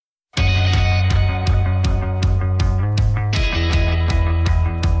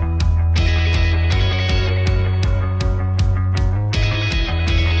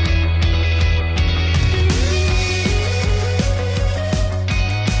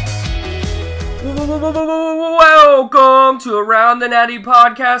Welcome to Around the Natty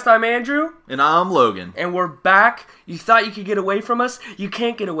podcast. I'm Andrew. And I'm Logan. And we're back. You thought you could get away from us? You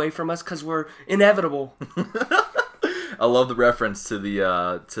can't get away from us because we're inevitable. I love the reference to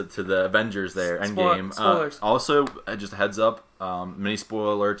the to the Avengers there, Endgame. Spoilers. Also, just a heads up, mini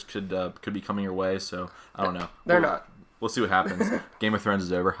spoiler alerts could be coming your way, so I don't know. They're not. We'll see what happens. Game of Thrones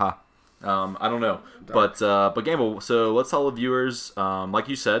is over, huh? I don't know, but Gamble. So let's tell the viewers, like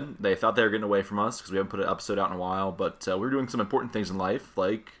you said, they thought they were getting away from us because we haven't put an episode out in a while. But we're doing some important things in life,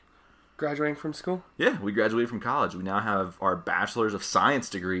 like graduating from school. Yeah, we graduated from college. We now have our bachelor's of science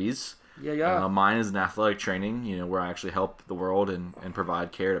degrees. Yeah. Mine is in athletic training. Where I actually help the world and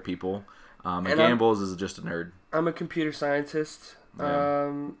provide care to people. And Gamble's is just a nerd. I'm a computer scientist.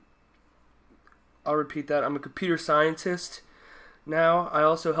 Yeah. I'll repeat that. I'm a computer scientist. Now, I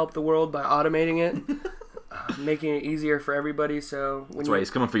also help the world by automating it, making it easier for everybody. So That's right, he's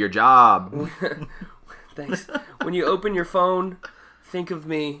coming for your job. Thanks. When you open your phone, think of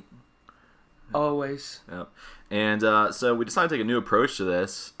me. Always. Yep. And so we decided to take a new approach to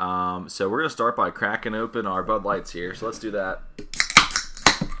this. So we're going to start by cracking open our Bud Lights here. So let's do that.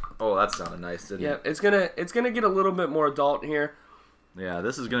 Oh, that sounded nice, didn't it? Yeah, it's gonna get a little bit more adult here. Yeah,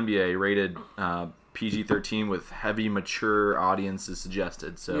 this is going to be a rated PG-13 with heavy, mature audiences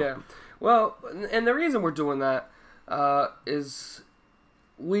suggested. So yeah, well, and the reason we're doing that is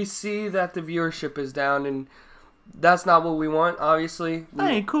we see that the viewership is down, and that's not what we want. Obviously, that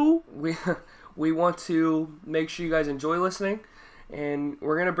ain't cool. We want to make sure you guys enjoy listening, and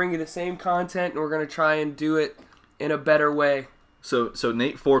we're gonna bring you the same content, and we're gonna try and do it in a better way. So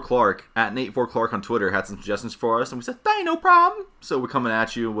Nate 4 Clark at Nate 4 Clark on Twitter had some suggestions for us, and we said, "That ain't no problem." So we're coming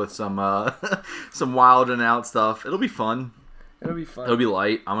at you with some some wild and out stuff. It'll be fun. It'll be fun. It'll be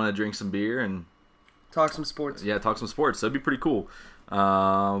light. I'm gonna drink some beer and talk some sports. Yeah, talk some sports. So it'd be pretty cool. What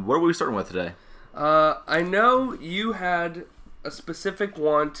are we starting with today? I know you had a specific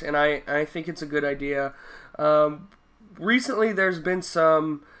want, and I think it's a good idea. Recently, there's been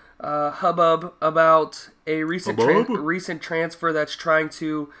some hubbub about a recent transfer that's trying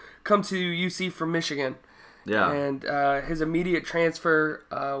to come to UC from Michigan. Yeah. And his immediate transfer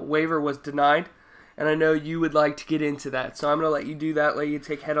waiver was denied. And I know you would like to get into that. So I'm going to let you do that, let you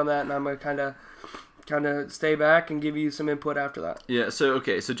take head on that, and I'm going to kind of stay back and give you some input after that. Yeah, so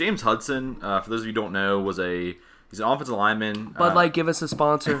James Hudson, for those of you who don't know, he's an offensive lineman. Bud Light, give us a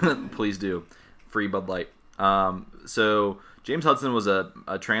sponsor. Please do. Free Bud Light. So James Hudson was a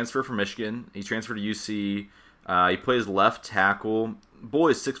transfer from Michigan. He transferred to UC. He plays left tackle. Boy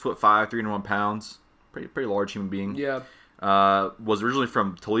is 6'5", 301 pounds. Pretty large human being. Yeah. Was originally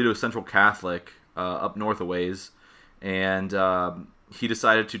from Toledo Central Catholic, up north a ways, and he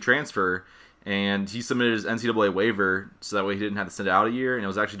decided to transfer. And he submitted his NCAA waiver so that way he didn't have to send it out a year, and it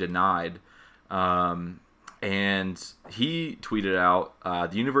was actually denied. And he tweeted out,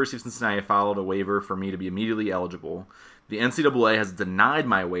 "The University of Cincinnati filed a waiver for me to be immediately eligible. The NCAA has denied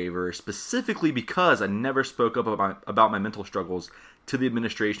my waiver specifically because I never spoke up about my mental struggles to the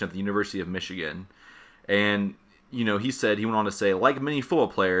administration at the University of Michigan." And, he went on to say, "Like many football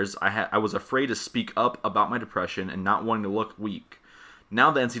players, I was afraid to speak up about my depression and not wanting to look weak.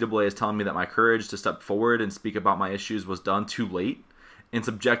 Now the NCAA is telling me that my courage to step forward and speak about my issues was done too late and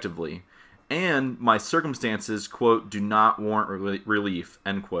subjectively. And my circumstances, quote, do not warrant relief,"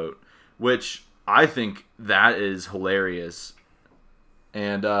 end quote. Which I think that is hilarious.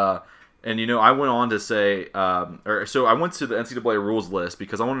 And I went on to say, so I went to the NCAA rules list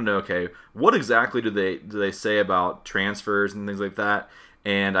because I want to know, okay, what exactly do they say about transfers and things like that?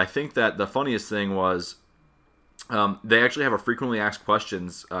 And I think that the funniest thing was they actually have a frequently asked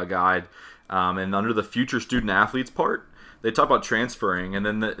questions guide, and under the future student athletes part, they talk about transferring, and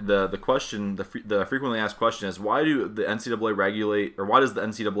then the question, the frequently asked question is, why does the NCAA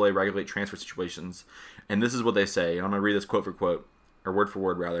regulate transfer situations? And this is what they say, and I'm going to read this quote for quote, or word for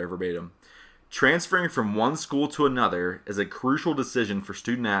word rather, verbatim. "Transferring from one school to another is a crucial decision for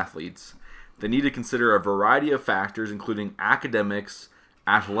student athletes. They need to consider a variety of factors, including academics,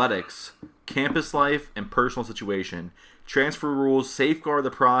 athletics, campus life, and personal situation. Transfer rules safeguard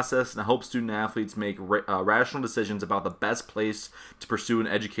the process and help student athletes make rational decisions about the best place to pursue an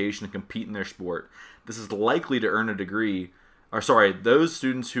education and compete in their sport. This is likely to earn a degree. Those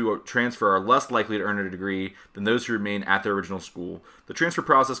students who transfer are less likely to earn a degree than those who remain at their original school. The transfer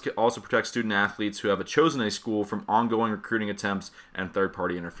process also protects student athletes who have chosen a school from ongoing recruiting attempts and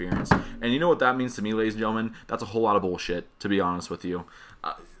third-party interference." And you know what that means to me, ladies and gentlemen? That's a whole lot of bullshit, to be honest with you.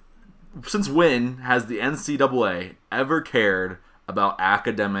 Since when has the NCAA ever cared about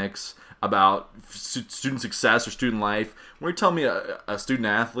academics, about student success or student life. When you're telling me a student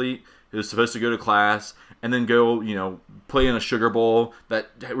athlete who's supposed to go to class and then go, play in a Sugar Bowl that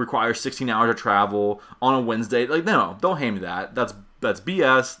requires 16 hours of travel on a Wednesday, like, no, don't hand me that. That's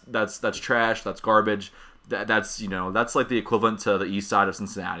BS. That's trash. That's garbage. That's like the equivalent to the east side of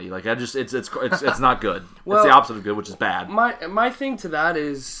Cincinnati. Like, it's not good. Well, it's the opposite of good, which is bad. My thing to that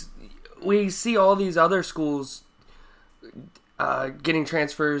is we see all these other schools getting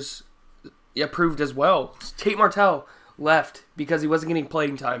transfers approved as well. Tate Martell left because he wasn't getting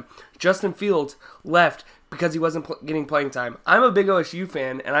playing time. Justin Fields left because he wasn't getting playing time. I'm a big OSU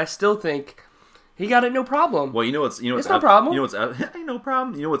fan, and I still think he got it no problem. Well, it's no problem. What's no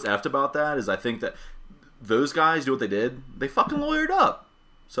problem. You know what's effed about that is I think that those guys do what they did. They fucking lawyered up.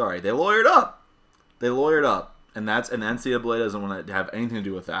 Sorry, they lawyered up. And the NCAA doesn't want to have anything to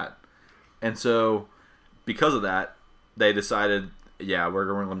do with that. And so, because of that, they decided, yeah, we're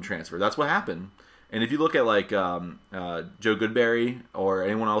going to let them transfer. That's what happened. And if you look at like Joe Goodberry or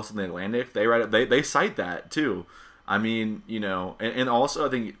anyone else in the Atlantic, they cite that too. I mean, and also I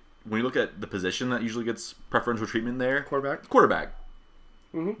think when you look at the position that usually gets preferential treatment there, quarterback.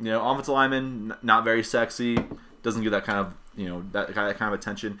 Mm-hmm. Offensive lineman, not very sexy, doesn't get that kind of that kind of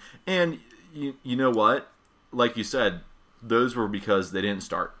attention. And you know what? Like you said, those were because they didn't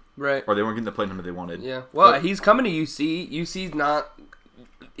start. Right. Or they weren't getting the playing time that they wanted. Yeah. Well, he's coming to UC. UC's not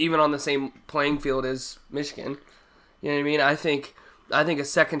even on the same playing field as Michigan. You know what I mean? I think a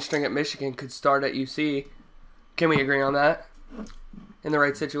second string at Michigan could start at UC. Can we agree on that? In the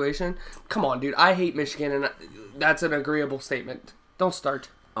right situation? Come on, dude. I hate Michigan, and that's an agreeable statement. Don't start.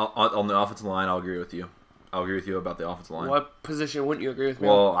 On the offensive line, I'll agree with you. I'll agree with you about the offensive line. What position wouldn't you agree with me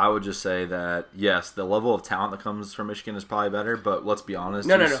Well, on? I would just say that, yes, the level of talent that comes from Michigan is probably better, but let's be honest.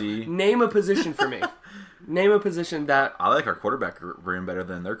 No. Name a position for me. Name a position that... I like our quarterback room better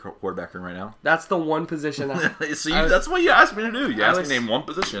than their quarterback room right now. That's the one position that... See, that's what you asked me to do. You asked me to name one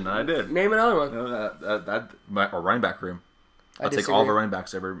position, and I did. Name another one. Or running back room. I'll take all the running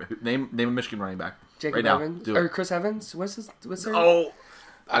backs ever. Name a Michigan running back. Jacob Evans? Or Chris Evans? What's their... Oh...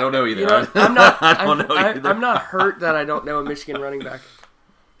 I don't know either. I'm not. I don't know either. I'm not hurt that I don't know a Michigan running back.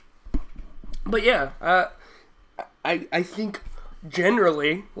 But yeah, I think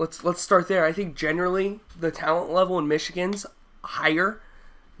generally, let's start there. I think generally the talent level in Michigan's higher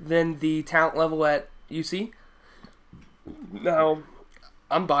than the talent level at UC. Now,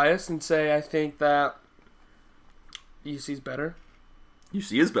 I'm biased and say I think that UC's better.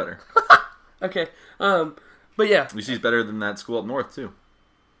 UC is better. Okay, but yeah, UC's better than that school up north too.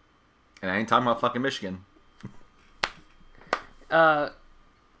 And I ain't talking about fucking Michigan.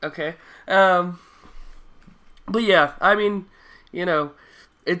 Okay. But yeah, I mean,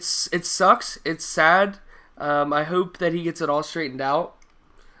 it sucks. It's sad. I hope that he gets it all straightened out.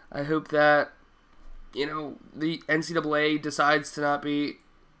 I hope that, the NCAA decides to not be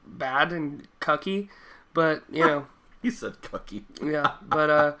bad and cucky. But, He said cucky. Yeah, but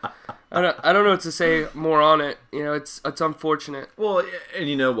I don't know what to say more on it. It's unfortunate. Well, and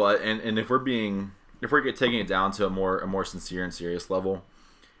you know what? And if we're taking it down to a more sincere and serious level,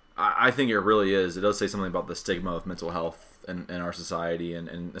 I think it really is. It does say something about the stigma of mental health in our society,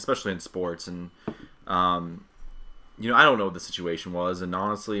 and especially in sports. And I don't know what the situation was, and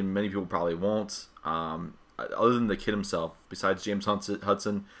honestly, many people probably won't. Other than the kid himself, besides James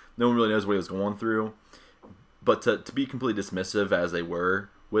Hudson, no one really knows what he was going through. But to be completely dismissive as they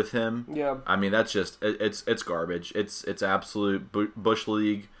were with him, yeah. I mean, that's just it's garbage. It's absolute bush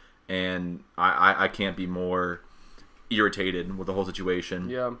league, and I can't be more irritated with the whole situation.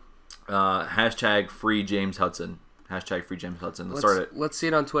 Yeah. Hashtag free James Hudson. Hashtag free James Hudson. Let's start it. Let's see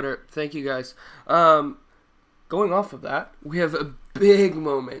it on Twitter. Thank you guys. Going off of that, we have a big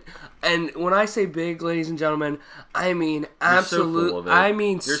moment. And when I say big, ladies and gentlemen, I mean absolute. I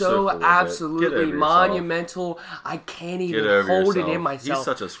mean so absolutely monumental. I can't even hold it in myself. He's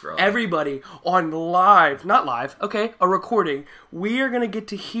such a scrub. Everybody on a recording. We are going to get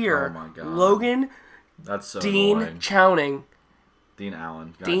to hear Logan That's so Dean annoying. Chowning. Dean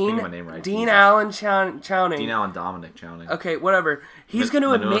Allen. Dean Jesus. Allen Chowning. Dean Allen Dominic Chowning. Okay, whatever. He's going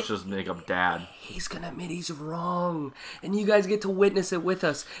to admit... just make up dad. He's going to admit he's wrong. And you guys get to witness it with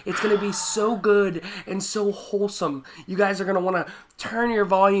us. It's going to be so good and so wholesome. You guys are going to want to turn your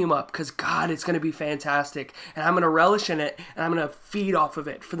volume up because, God, it's going to be fantastic. And I'm going to relish in it, and I'm going to feed off of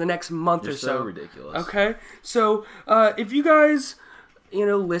it for the next month or so. You're so ridiculous. Okay? So, if you guys...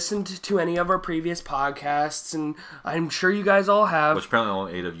 listened to any of our previous podcasts, and I'm sure you guys all have. Which apparently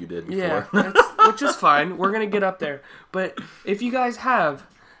only 8 of you did before. Yeah, which is fine. We're going to get up there. But if you guys have,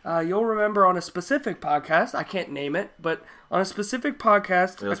 you'll remember on a specific podcast, I can't name it, but on a specific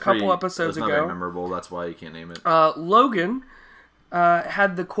podcast a couple episodes ago. It's not very memorable, that's why you can't name it. Logan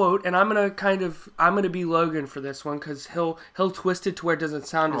had the quote, and I'm gonna be Logan for this one because he'll twist it to where it doesn't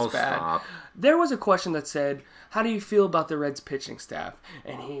sound as bad. Stop. There was a question that said, "How do you feel about the Reds pitching staff?"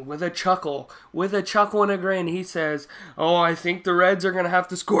 And he, with a chuckle and a grin, he says, "Oh, I think the Reds are gonna have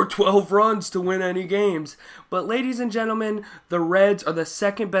to score 12 runs to win any games." But ladies and gentlemen, the Reds are the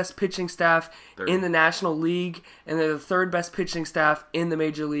second best pitching staff in the National League, and they're the third best pitching staff in the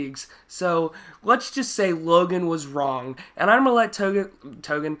major leagues. So let's just say Logan was wrong, and I'm gonna let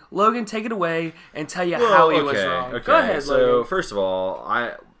Logan take it away and tell you how he was wrong. Okay. Go ahead, Logan. So first of all,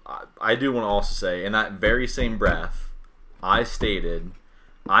 I do want to also say, in that very same breath, I stated,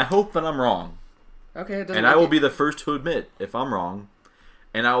 I hope that I'm wrong. Okay, and I will be the first to admit if I'm wrong,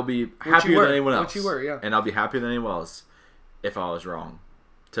 and I will be happier than anyone else. Which you were, yeah. And I'll be happier than anyone else if I was wrong,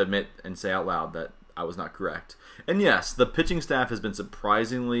 to admit and say out loud that I was not correct. And yes, the pitching staff has been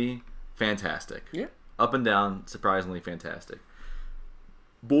surprisingly fantastic. Yeah. Up and down, surprisingly fantastic.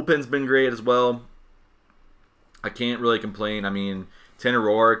 Bullpen's been great as well. I can't really complain. I mean, Tanner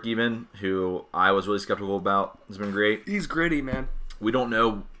Roark, even, who I was really skeptical about, has been great. He's gritty, man. We don't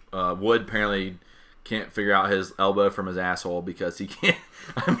know. Wood apparently can't figure out his elbow from his asshole because he can't.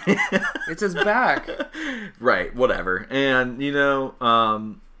 I mean, it's his back. Right, whatever. And,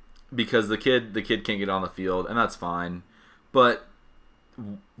 because the kid can't get on the field, and that's fine. But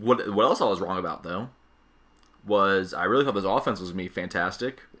what else I was wrong about, though, was I really thought this offense was going to be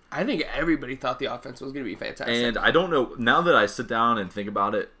fantastic. I think everybody thought the offense was going to be fantastic. And I don't know, now that I sit down and think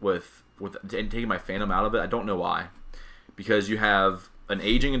about it with and taking my fandom out of it, I don't know why. Because you have an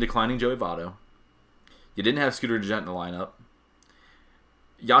aging and declining Joey Votto. You didn't have Scooter Gennett in the lineup.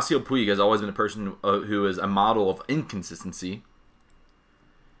 Yasiel Puig has always been a person who is a model of inconsistency.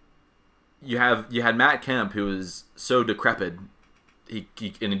 You had Matt Kemp, who is so decrepit, he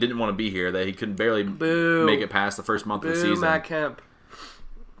didn't want to be here, that he couldn't barely make it past the first month of the season. Matt Kemp.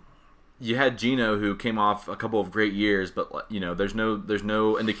 You had Gino, who came off a couple of great years, but there's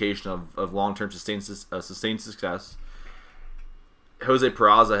no indication of long-term sustained success. Jose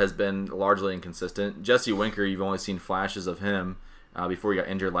Peraza has been largely inconsistent. Jesse Winker, you've only seen flashes of him before he got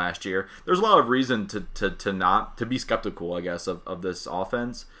injured last year. There's a lot of reason to be skeptical, I guess, of this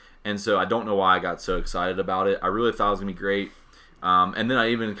offense, and so I don't know why I got so excited about it. I really thought it was gonna be great. And then I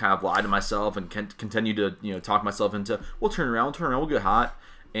even kind of lied to myself and continued to talk myself into, we'll turn around, we'll get hot.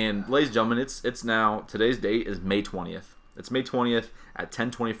 And ladies and gentlemen, it's now, today's date is May 20th. It's May 20th at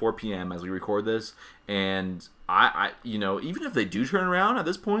 10:24 p.m. as we record this. And I even if they do turn around at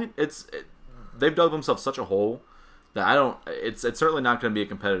this point, they've dug themselves such a hole that it's certainly not going to be a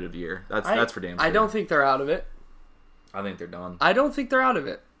competitive year. That's for damn sure. I don't think they're out of it. I think they're done. I don't think they're out of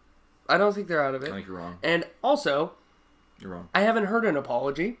it. I think you're wrong. And also, you're wrong. I haven't heard an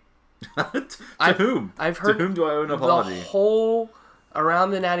apology. To whom? I've heard to whom do I owe an apology? The whole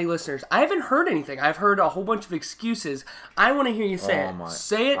Around the Natty listeners. I haven't heard anything. I've heard a whole bunch of excuses. I want to hear you say it.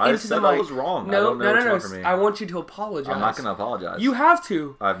 Say it into the mic. I was wrong. No. For me. I want you to apologize. I'm not going to apologize. You have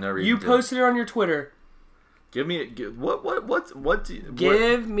to. I have no reason. You posted it on your Twitter. Give me Give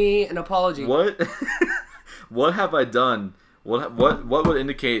me an apology. What? What have I done? What would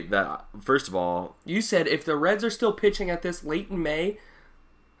indicate that? First of all, you said if the Reds are still pitching at this late in May,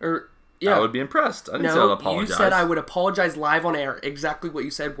 I would be impressed. I didn't say I'd apologize. You said I would apologize live on air. Exactly what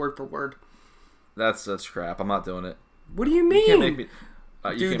you said, word for word. That's crap. I'm not doing it. What do you mean? You can't make me,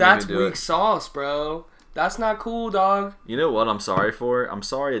 dude, that's weak sauce, bro. That's not cool, dog. You know what I'm sorry for? I'm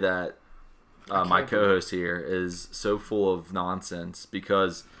sorry that my co-host here is so full of nonsense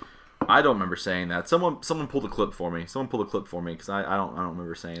because I don't remember saying that. Someone pulled a clip for me. Because I don't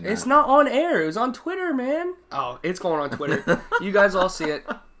remember saying that. It's not on air. It was on Twitter, man. Oh, it's going on Twitter. You guys all see it.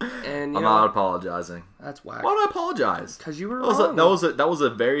 And I'm not apologizing. That's whack. Why would I apologize? Because you were wrong. That was a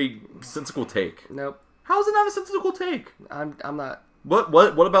very sensical take. Nope. How is it not a sensical take? I'm not.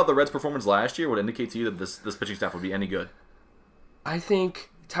 What about the Reds' performance last year would indicate to you that this pitching staff would be any good? I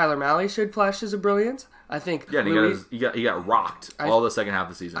think Tyler Mahle showed flashes of brilliance. I think he got rocked all the second half of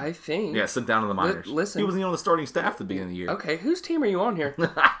the season. I think. Yeah, sent down to the minors. Listen. He wasn't even on the starting staff at the beginning of the year. Okay, whose team are you on here?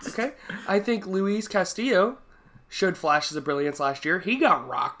 Okay. I think Luis Castillo showed flashes of brilliance last year. He got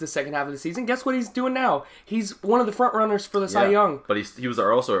rocked the second half of the season. Guess what he's doing now? He's one of the front runners for the Cy Young. But he was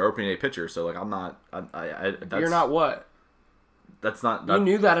also an opening day pitcher, so I'm not. You're not what? That's not. You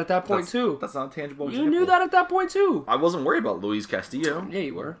knew that at that point too. That's not a tangible example. You knew that at that point too. I wasn't worried about Luis Castillo. Yeah,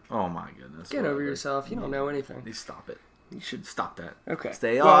 you were. Oh my goodness! Get over yourself. You don't know anything. Please stop it. You should stop that. Okay.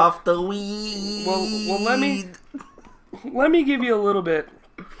 Stay off the weed. Well, let me give you a little bit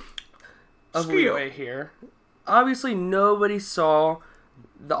of leeway here. Obviously, nobody saw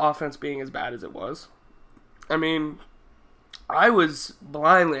the offense being as bad as it was. I mean, I was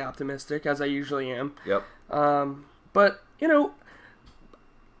blindly optimistic, as I usually am. Yep. But,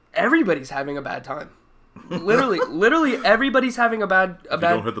 everybody's having a bad time. Literally, everybody's having a bad... If you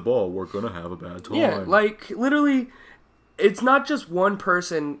don't hit the ball, we're going to have a bad time. Yeah, literally, it's not just one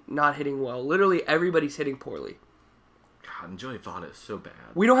person not hitting well. Literally, everybody's hitting poorly. God, and Joey Votto is so bad.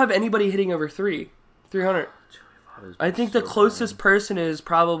 We don't have anybody hitting over 300. I think the closest person is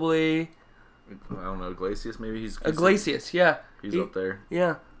probably... I don't know, Iglesias maybe? Iglesias, yeah. He's up there.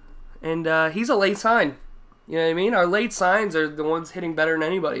 Yeah. And he's a late sign. You know what I mean? Our late signs are the ones hitting better than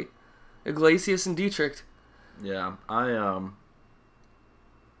anybody. Iglesias and Dietrich. Yeah,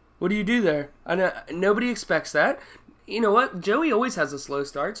 What do you do there? Nobody expects that. You know what? Joey always has a slow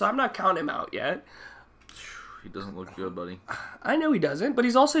start, so I'm not counting him out yet. He doesn't look good, buddy. I know he doesn't, but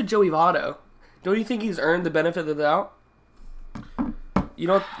he's also Joey Votto. Don't you think he's earned the benefit of the doubt? You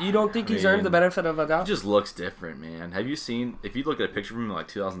don't think he's earned the benefit of a doubt? He just looks different, man. Have you seen? If you look at a picture of him in like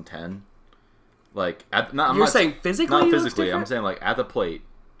 2010, saying physically? Not physically. I'm saying like at the plate,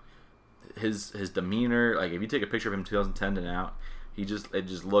 his demeanor. Like if you take a picture of him in 2010 to now, it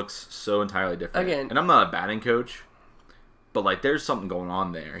just looks so entirely different. Again, and I'm not a batting coach, but like there's something going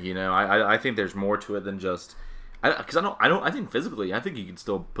on there. I think there's more to it than just. I think physically, I think he can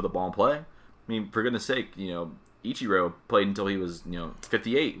still put the ball in play. I mean, for goodness sake, Ichiro played until he was,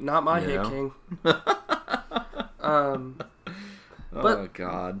 58. Not my hit king. Oh,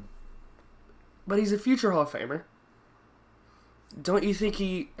 God. But he's a future Hall of Famer. Don't you think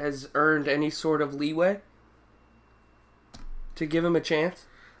he has earned any sort of leeway to give him a chance?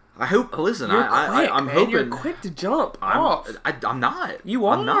 I hope. Listen, I'm man. hoping. You're quick to jump off. I'm not. You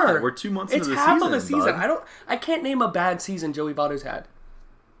are. I'm not. We're 2 months into the season. It's half of a season. Bud. I can't name a bad season Joey Votto's had.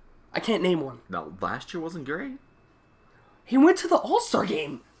 I can't name one. No, last year wasn't great. He went to the All-Star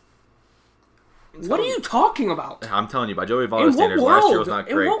game. What are you talking about? I'm telling you, by Joey Votto standards, last year was not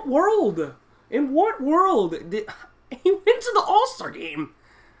great. In what world? In what world? He went to the All-Star game.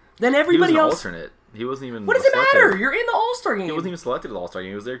 Then everybody else... He was an alternate. He wasn't even What does it matter? You're in the All-Star game. He wasn't even selected to the All-Star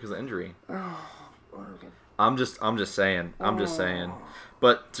game. He was there because of injury. Oh, okay. I'm just saying.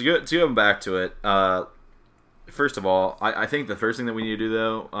 But to go back to it, first of all, I think the first thing that we need to do,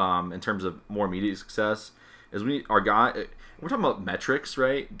 though, in terms of more immediate success, is we need our guy... We're talking about metrics,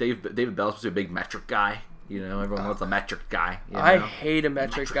 right? David Bell's supposed to be a big metric guy. Everyone wants a metric guy. I hate a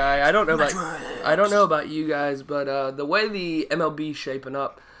metric guy. I don't know about you guys, but the way the MLB's shaping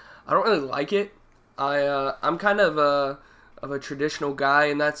up, I don't really like it. I'm kind of a traditional guy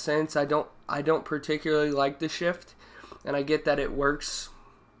in that sense. I don't particularly like the shift, and I get that it works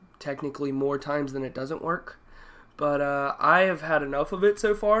technically more times than it doesn't work. But I have had enough of it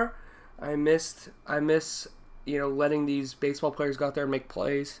so far. I miss letting these baseball players go out there and make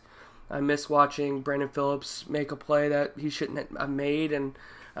plays. I miss watching Brandon Phillips make a play that he shouldn't have made, and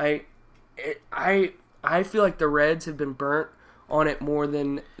I feel like the Reds have been burnt on it more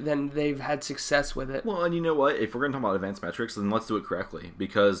than they've had success with it. Well, and you know what? If we're going to talk about advanced metrics, then let's do it correctly.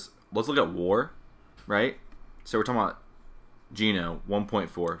 Because let's look at WAR, right? So we're talking about Gino,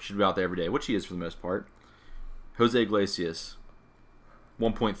 1.4, should be out there every day, which he is for the most part. Jose Iglesias,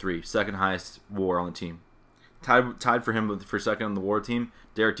 1.3, second highest WAR on the team. Tied for him for second on the WAR team,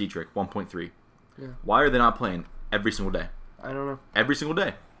 Derek Dietrich, 1.3. Yeah. Why are they not playing every single day? I don't know. Every single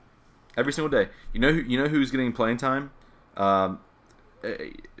day. You know who's getting playing time?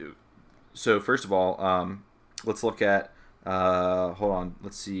 So first of all, let's look at. Hold on.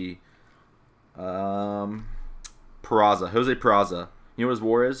 Let's see. Peraza, Jose Peraza. You know what his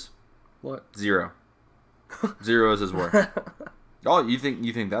WAR is? What? 0. 0 is his WAR. Oh, you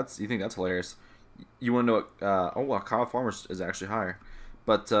think that's hilarious? You want to know what? Kyle Farmer's is actually higher,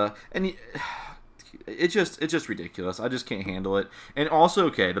 but it's just ridiculous. I just can't handle it. And also,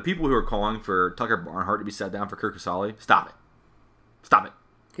 okay, the people who are calling for Tucker Barnhart to be sat down for Kirk Casale, stop it.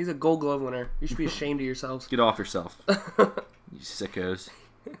 He's a Gold Glove winner. You should be ashamed of yourselves. Get off yourself, you sickos.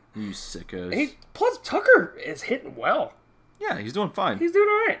 Plus, Tucker is hitting well. Yeah, he's doing fine. He's doing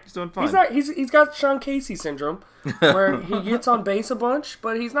all right. He's got Sean Casey syndrome, where he gets on base a bunch,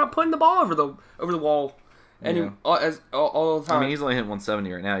 but he's not putting the ball over the wall, all the time. I mean, he's only hitting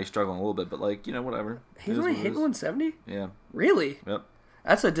 170 right now. He's struggling a little bit, but whatever. He's only hitting 170. Yeah. Really? Yep.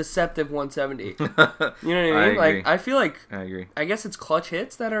 That's a deceptive 170. You know what I mean? I I feel like I agree. I guess it's clutch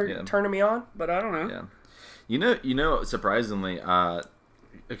hits that are turning me on, but I don't know. Yeah. You know, surprisingly,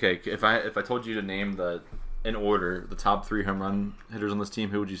 okay, if I told you to name in order the top 3 home run hitters on this team,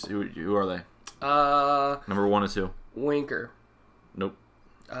 who are they? Number 1 is who? Winker. Nope.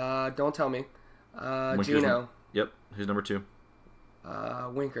 Don't tell me. Winker's Gino. Yep. Who's number 2?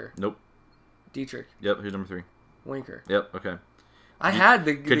 Winker. Nope. Dietrich. Yep. Who's number 3? Winker. Yep. Okay.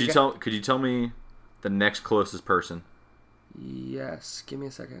 Could you tell me the next closest person? Yes. Give me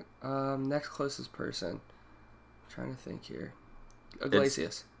a second. Next closest person. I'm trying to think here.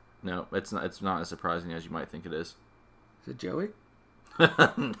 Iglesias. No, it's not as surprising as you might think it is. Is it Joey?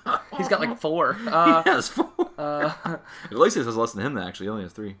 No. He's got like 4. He has 4. Iglesias has less than him, actually. He only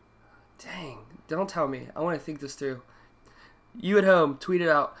has 3. Dang. Don't tell me. I want to think this through. You at home, tweet it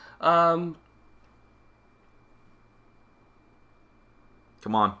out. Come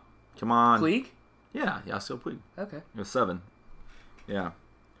on. Puig? Yeah, still Puig. Okay. He has 7. Yeah.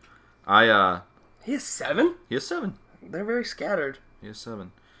 He has 7? He has 7. They're very scattered. He has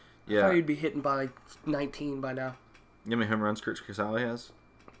 7. I Yeah. thought he'd be hitting by like 19 by now. You know how many home runs Kurt Casale has?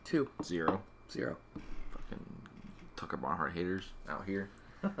 2. 0. 0. Fucking Tucker Barnhart haters out here.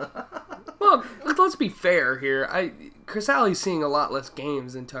 Well, let's be fair here. Crisali's seeing a lot less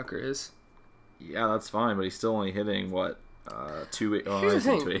games than Tucker is. Yeah, that's fine, but he's still only hitting what? 2. Oh, Here's the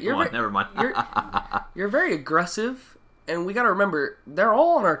thing. 281. Never mind. You're very aggressive, and we got to remember they're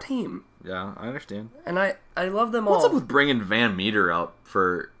all on our team, Yeah, I understand. and I love them all. What's up with bringing Van Meter out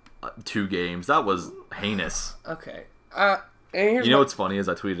for 2 games? That was heinous. Okay. And here's You know what's funny is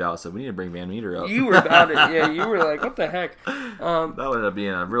I tweeted out, said we need to bring Van Meter up. You were about it. Yeah, you were like, what the heck? That would end up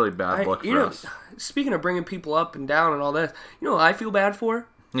being a really bad look for us. Speaking of bringing people up and down and all this, you know what I feel bad for?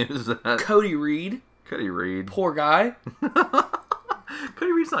 Is that Cody Reed. Cody Reed? Poor guy.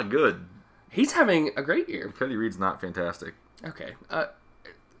 Cody Reed's not good. He's having a great year. Cody Reed's not fantastic. Okay.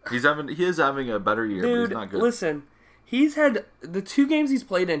 He is having a better year, but Dude, he's not good. listen. He's had the 2 games he's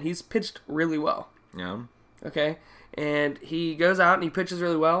played in, he's pitched really well. Yeah. Okay? And he goes out and he pitches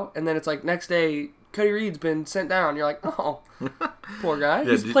really well, and then it's like next day, Cody Reed's been sent down. You're like, oh, poor guy.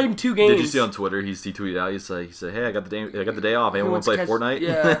 Yeah, He's played in 2 games. Did you see on Twitter? He tweeted out. He said, "Hey, I got the day off. Anyone want to play Fortnite?"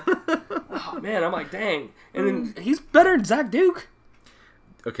 Yeah. Oh man, I'm like, dang. And then he's better than Zach Duke.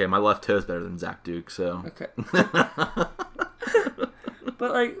 Okay, my left toe is better than Zach Duke, so. Okay.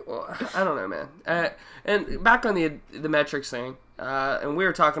 But like, well, I don't know, man. And back on the metrics thing, and we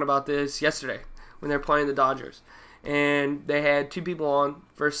were talking about this yesterday when they were playing the Dodgers, and they had 2 people on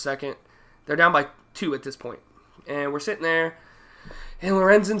first, second. They're down by 2 at this point, and we're sitting there, and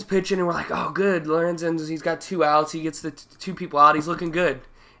Lorenzen's pitching, and we're like, oh, good, Lorenzen's, he's got 2 outs, he gets the 2 people out, he's looking good.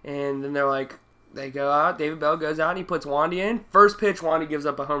 And then they're like, they go out, David Bell goes out, and he puts Wandy in. First pitch, Wandy gives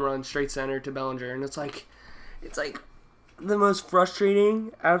up a home run straight center to Bellinger, and it's like the most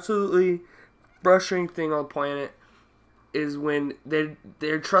frustrating, absolutely frustrating thing on the planet is when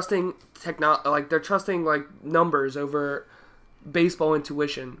they're trusting they're trusting numbers over baseball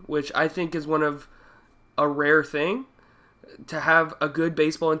intuition, which I think is one of a rare thing to have a good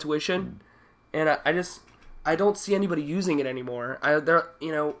baseball intuition, and I don't see anybody using it anymore.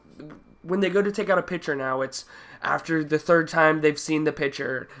 When they go to take out a pitcher now, it's after the 3rd time they've seen the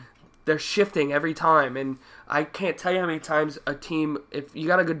pitcher. They're shifting every time, and I can't tell you how many times a team, if you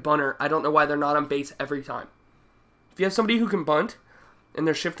got a good bunter, I don't know why they're not on base every time. If you have somebody who can bunt, and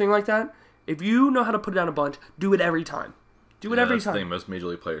they're shifting like that, if you know how to put down a bunt, do it every time. Do it every that's time. The thing most major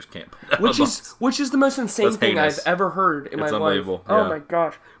league players can't put down Which is the most insane That's thing heinous. I've ever heard in my life. It's unbelievable. Oh Yeah. my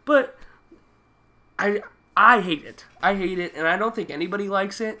gosh. But I hate it. I hate it, and I don't think anybody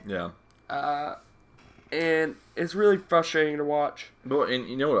likes it. Yeah. And it's really frustrating to watch. Well, and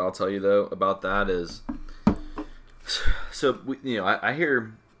you know what I'll tell you though about that is, so I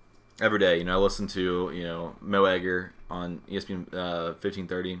hear every day. I listen to Mo Egger on ESPN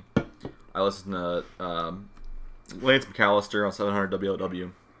 1530. I listen to Lance McAllister on 700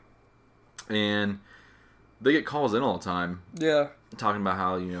 WLW, and they get calls in all the time. Yeah. Talking about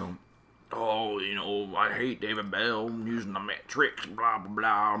how I hate David Bell using the metrics, blah blah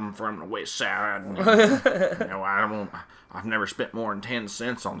blah. I'm from the West Side. And, I've never spent more than 10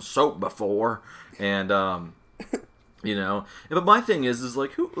 cents on soap before, and But my thing is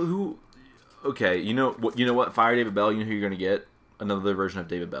like who? Okay, you know what? Fire David Bell. You know who you're gonna get? Another version of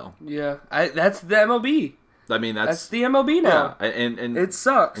David Bell. Yeah, that's the MLB. I mean, that's the MLB now. Yeah, and it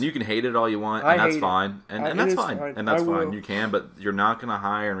sucks. And you can hate it all you want, and that's fine. And that's fine. And that's fine. You can, but you're not going to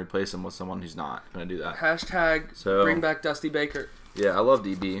hire and replace him with someone who's not going to do that. # bring back Dusty Baker. Yeah, I love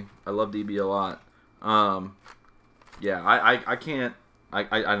DB. I love DB a lot. Yeah, I can't.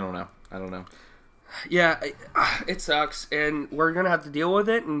 I don't know. I don't know. Yeah, it sucks, and we're going to have to deal with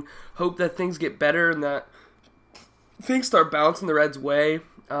it and hope that things get better and that things start bouncing the Reds' way.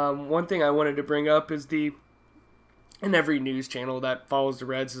 One thing I wanted to bring up is and every news channel that follows the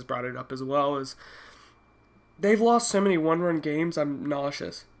Reds has brought it up as well, is they've lost so many one-run games, I'm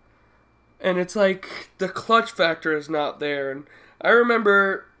nauseous. And it's like the clutch factor is not there. And I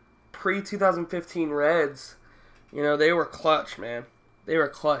remember pre-2015 Reds, they were clutch, man. They were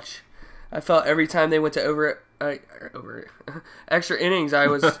clutch. I felt every time they went to over extra innings, I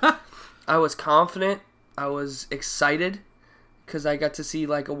was confident. I was excited because I got to see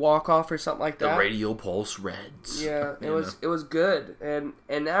like a walk-off or something like that. The Radio Pulse Reds. Yeah, it was good. And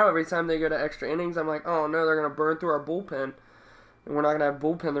now every time they go to extra innings, I'm like, oh no, they're going to burn through our bullpen. And we're not going to have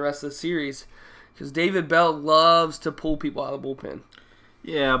bullpen the rest of the series. Because David Bell loves to pull people out of the bullpen.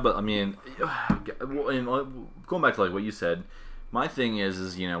 Yeah, but I mean, going back to like what you said, my thing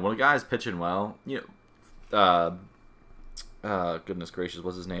is when a guy's pitching well, goodness gracious,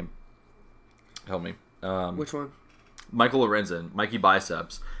 what's his name? Help me. Which one? Michael Lorenzen, Mikey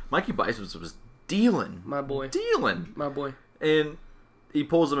Biceps. Mikey Biceps was dealing. My boy. My boy. And he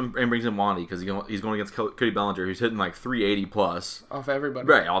pulls him and brings in Wandy because he's going against Cody Bellinger, who's hitting like 380 plus. Off everybody.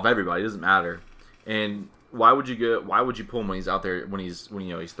 Right, off everybody. It doesn't matter. And why would you pull him when he's out there when he's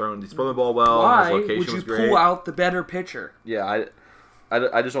throwing the ball well? Why his location would you was pull out the better pitcher? Yeah,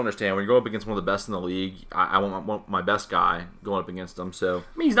 I just don't understand. When you're going up against one of the best in the league, I want my best guy going up against him. So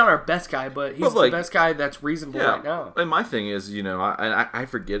I mean, he's not our best guy, but he's the best guy that's reasonable right now. And my thing is, I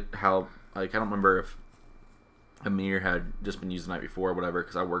forget how, like, I don't remember if Amir had just been used the night before or whatever,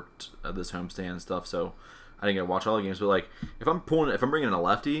 because I worked at this homestand and stuff, so I didn't get to watch all the games. But like, if I'm bringing in a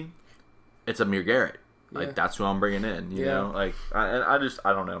lefty, it's Amir Garrett. Like, that's who I'm bringing in. You know, like I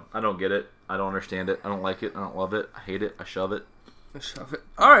don't know. I don't get it. I don't understand it. I don't like it. I don't love it. I hate it. I shove it.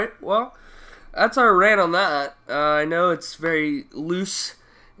 All right, well, that's our rant on that. I know it's very loose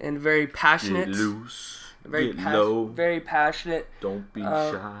and very passionate. Get loose. Very low. Very passionate. Don't be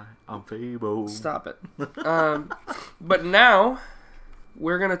shy. I'm Fabo. Stop it. But now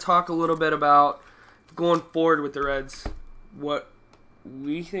we're gonna talk a little bit about going forward with the Reds. What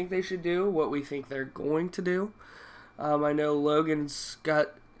we think they should do. What we think they're going to do. I know Logan's got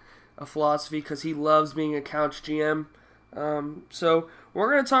a philosophy because he loves being a couch GM. So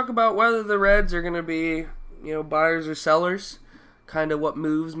we're going to talk about whether the Reds are going to be, buyers or sellers, kind of what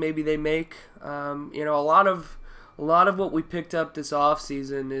moves maybe they make. A lot of what we picked up this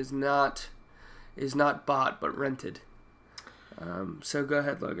offseason is not bought but rented. So go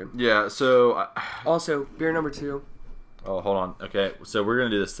ahead, Logan. Yeah. So also beer number 2. Oh, hold on. Okay, so we're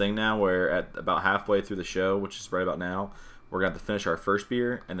going to do this thing now where at about halfway through the show, which is right about now, we're going to have to finish our first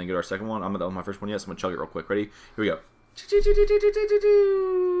beer and then get our second one. I'm not done with my first one yet, so I'm going to chug it real quick. Ready? Here we go.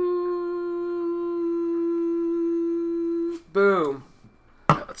 Boom.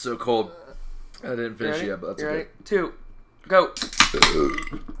 It's so cold. I didn't finish yet, but that's okay. 2. Go.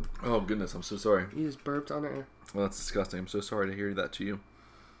 Oh, goodness. I'm so sorry. You just burped on air. Well, that's disgusting. I'm so sorry to hear that to you.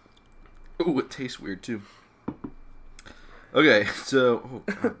 Ooh, it tastes weird, too. Okay, so...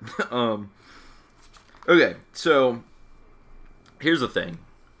 okay, so... Here's the thing.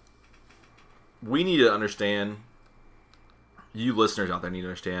 We need to understand... You listeners out there need to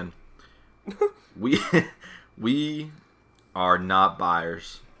understand. We are not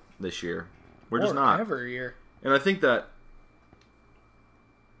buyers this year. We're just not. Every year. And I think that...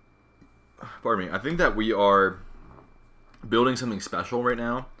 Pardon me. I think that we are building something special right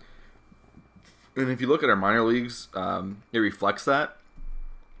now. And if you look at our minor leagues, it reflects that.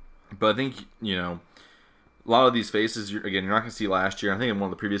 But I think, a lot of these faces, you're not going to see last year. I think in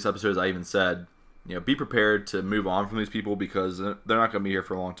one of the previous episodes I even said, be prepared to move on from these people because they're not going to be here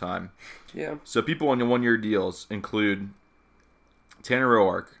for a long time. Yeah. So people on the one-year deals include Tanner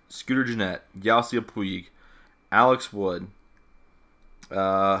Roark, Scooter Gennett, Yasiel Puig, Alex Wood,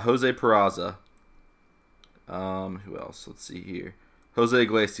 Jose Peraza. Who else? Let's see here. Jose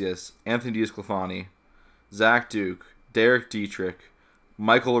Iglesias, Anthony Diaz-Clefani, Zach Duke, Derek Dietrich,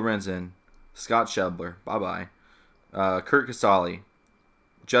 Michael Lorenzen, Scott Shebler, bye-bye, Kurt Casale,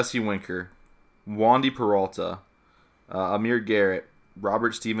 Jesse Winker, Wandy Peralta, Amir Garrett,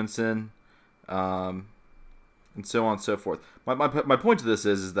 Robert Stevenson, and so on and so forth. My point to this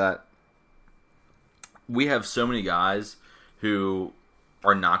is that we have so many guys who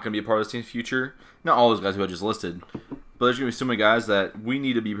are not going to be a part of this team's future. Not all those guys who I just listed, but there's going to be so many guys that we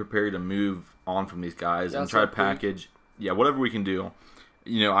need to be prepared to move on from these guys and try to package, whatever we can do.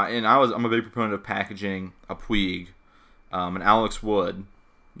 I'm a big proponent of packaging a Puig, an Alex Wood,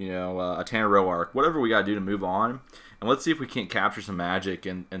 a Tanner Roark, whatever we got to do to move on. And let's see if we can't capture some magic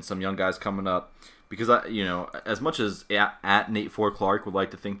and some young guys coming up. Because, as much as at Nate Ford Clark would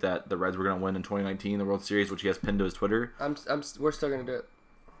like to think that the Reds were going to win in 2019, the World Series, which he has pinned to his Twitter. We're still going to do it.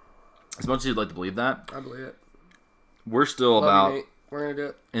 As much as you'd like to believe that. I believe it. We're still Love you, Nate. We're going to do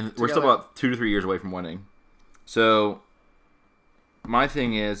it. And we're still about 2 to 3 years away from winning. So my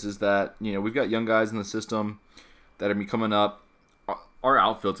thing is that we've got young guys in the system that are coming up. Our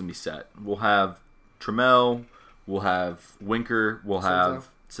outfield's gonna be set. We'll have Trammell, we'll have Winker, we'll have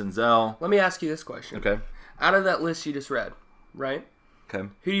Senzel. Let me ask you this question. Okay. Out of that list you just read, right? Okay.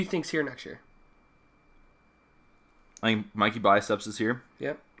 Who do you think's here next year? I think Mikey Biceps is here.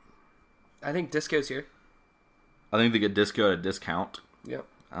 Yep. I think Disco's here. I think they get Disco at a discount. Yep.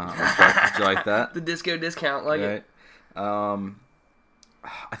 Would you like that? The Disco discount, like right. it.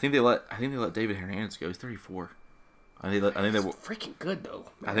 I think they let David Hernandez go. He's 34. I think they freaking good though.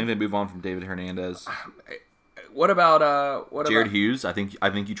 Man. I think they move on from David Hernandez. What about Jared Hughes? I think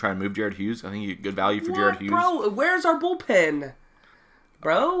you try to move Jared Hughes. I think you get good value for Jared Hughes. Bro, where's our bullpen?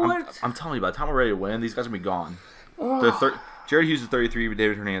 Bro, what? I'm telling you, by the time we're ready to win, these guys are gonna be gone. Oh. Jared Hughes is 33,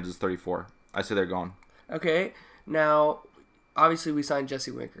 David Hernandez is 34. I say they're gone. Okay, now obviously we signed Jesse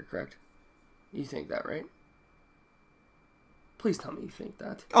Winker, correct? You think that, right? Please tell me you think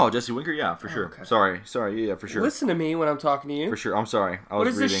that. Oh, Jesse Winker, yeah, for sure. Okay. Sorry, yeah, for sure. Listen to me when I'm talking to you. For sure, I'm sorry. What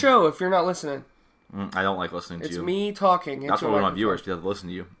is this show if you're not listening? I don't like listening to you. It's me talking. That's why we want viewers to listen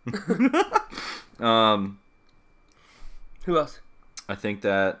to you. Who else? I think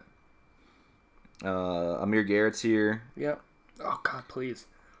that Amir Garrett's here. Yep. Oh God, please.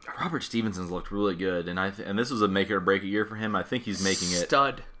 Robert Stevenson's looked really good, and and this was a make it or break it year for him. I think he's making it.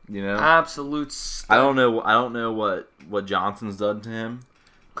 Stud. Absolute stud. I don't know what Johnson's done to him.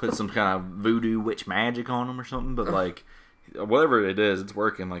 Put some kind of voodoo witch magic on him or something, but like whatever it is, it's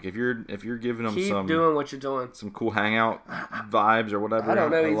working. Like if you're giving him keep doing what you're doing, some cool hangout vibes or whatever. I don't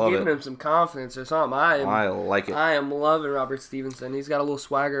know. He's giving him some confidence or something. I like it. I am loving Robert Stevenson. He's got a little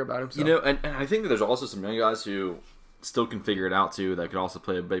swagger about himself. And I think that there's also some young guys who still can figure it out too. That could also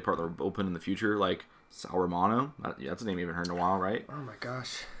play a big part of their bullpen in the future, like Sal Romano. That's a name you haven't heard in a while, right? Oh my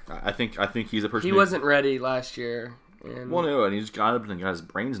gosh. I think he's a person. He wasn't ready last year. And he just got up and got his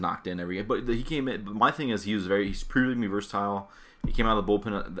brains knocked in every game. But he came in. But my thing is, he's proving to be versatile. He came out of the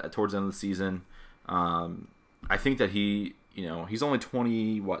bullpen towards the end of the season. I think that he's only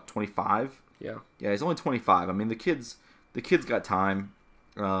 25? Yeah. Yeah, he's only 25. I mean, the kid's got time.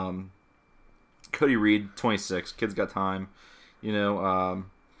 Cody Reed, 26. Kid's got time.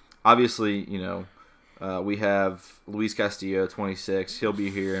 Obviously, we have Luis Castillo, 26. He'll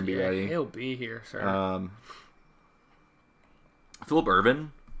be here and be ready. He'll be here, sir. Philip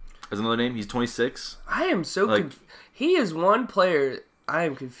Irvin is another name. He's 26. I am so he is one player. I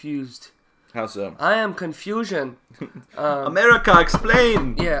am confused. How so? I am confusion. America,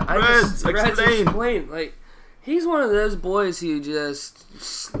 explain. Yeah, Reds, explain. Like he's one of those boys who just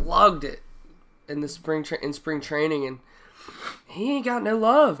slugged it in the spring training, and he ain't got no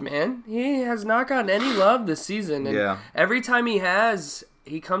love, man. He has not gotten any love this season. And every time he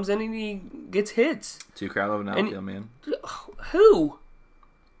comes in and he gets hits. 2 crowd of an outfield, man. Who?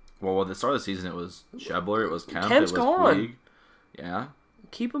 Well, at the start of the season, it was Schebler, it was Kemp, Kemp's it was gone. Puig. Yeah.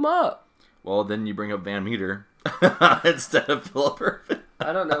 Keep him up. Well, then you bring up Van Meter instead of Philip Irvin.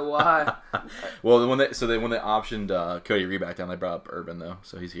 I don't know why. Well, when they optioned Cody Reed back down, they brought up Irvin though,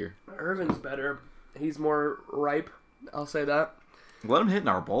 so he's here. Irvin's better. He's more ripe. I'll say that. Let him hit in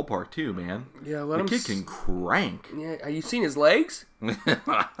our ballpark too, man. Yeah, the kid can crank. Yeah, have you seen his legs?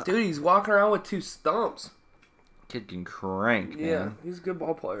 Dude, he's walking around with 2 stumps. Kid can crank, man. Yeah, he's a good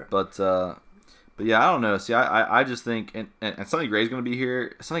ball player. But yeah, I don't know. See, I just think, and Sonny Gray's going to be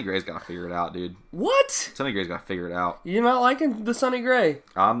here. Sonny Gray's got to figure it out, dude. What? Sonny Gray's got to figure it out. You're not liking the Sonny Gray?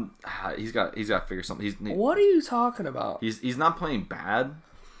 He's got to figure something. What are you talking about? He's not playing bad,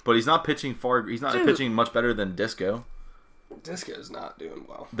 but he's not pitching far. He's not pitching much better than Disco. Disco's not doing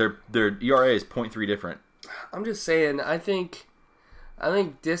well. Their ERA is 0.3 different. I'm just saying. I think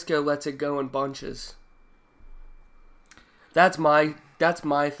Disco lets it go in bunches. That's my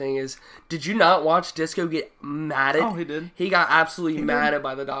thing is, did you not watch Disco get matted? Oh, he did. He got absolutely matted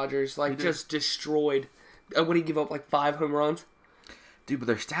by the Dodgers. Just destroyed. What did he give up, 5 home runs? Dude, but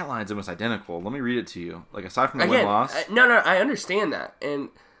their stat line's almost identical. Let me read it to you. Aside from the win-loss. No, I understand that. And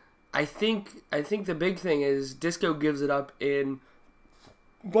I think the big thing is Disco gives it up in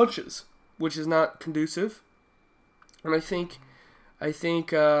bunches, which is not conducive. And I think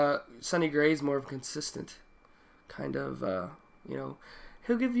Sonny Gray's more of a consistent kind of,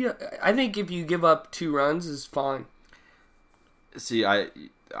 he'll give you. I think if you give up 2 runs is fine. See,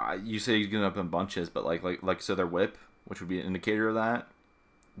 you say he's giving up in bunches, but so their WHIP, which would be an indicator of that.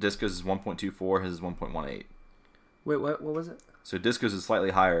 Disco's is 1.24, his is 1.18. Wait, what was it? So Disco's is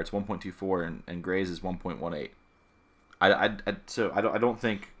slightly higher. It's 1.24, and Gray's is 1.18. I don't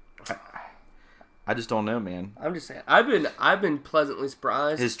think. I just don't know, man. I'm just saying. I've been pleasantly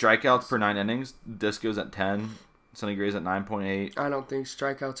surprised. His strikeouts per 9 innings, Disco's at 10, Sonny Gray's at 9.8. I don't think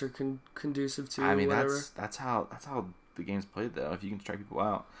strikeouts are conducive to. I mean, whatever. that's how the game's played, though. If you can strike people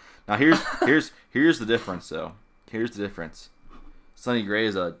out. Now here's the difference, though. Here's the difference. Sonny Gray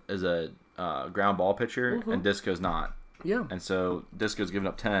is a ground ball pitcher, and Disco's not. Yeah. And so Disco's giving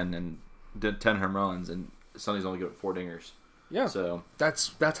up 10 and did 10 home runs, and Sonny's only giving up 4 dingers. Yeah. So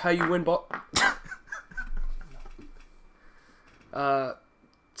that's how you win ball.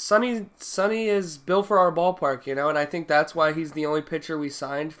 Sonny is built for our ballpark, and I think that's why he's the only pitcher we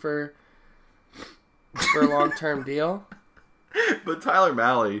signed for a long-term deal. But Tyler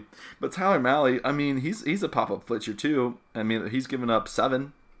Malley, I mean, he's a pop-up pitcher too. I mean, he's given up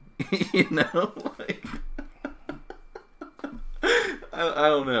 7. Like, I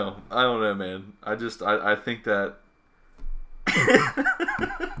don't know, man. I think that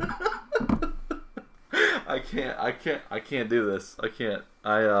I can't do this. I can't.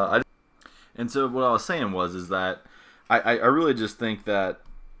 And so what I was saying is that I really just think that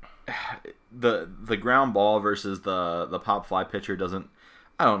the ground ball versus the pop fly pitcher doesn't.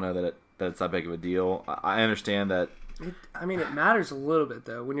 I don't know that it's that big of a deal. I understand that. It matters a little bit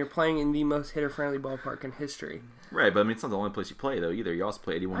though when you're playing in the most hitter-friendly ballpark in history. Right, but it's not the only place you play though either. You also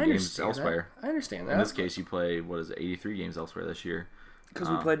play 81 games elsewhere. I understand that. In this case, you play 83 games elsewhere this year. Because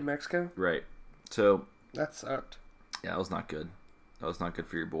we played in Mexico. Right. So that sucked. Yeah, that was not good. That was not good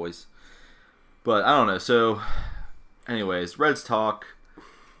for your boys. But I don't know. So, anyways, Reds talk.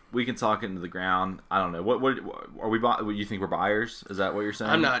 We can talk into the ground. I don't know. What are we? What you think we're buyers? Is that what you're saying?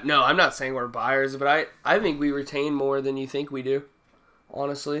 I'm not saying we're buyers, but I think we retain more than you think we do.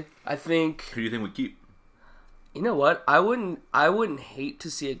 Honestly, I think. Who do you think we keep? You know what? I wouldn't hate to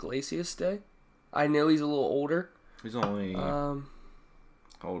see Iglesias stay. I know he's a little older. He's only. How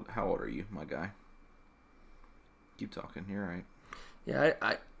old are you, my guy? Keep talking. You're right. Yeah,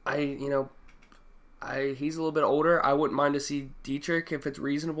 he's a little bit older. I wouldn't mind to see Dietrich, if it's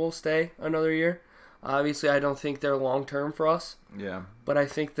reasonable, stay another year. Obviously, I don't think they're long-term for us. Yeah. But I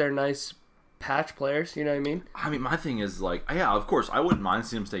think they're nice patch players, you know what I mean? I mean, my thing is, like, yeah, of course, I wouldn't mind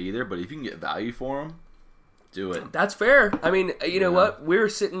seeing him stay either, but if you can get value for him, do it. That's fair. I mean, you know what? We were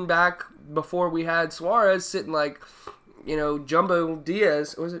sitting back before we had Suarez, sitting like, Jumbo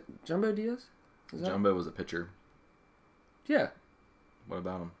Diaz. Was it Jumbo Diaz? Jumbo was a pitcher. Yeah. What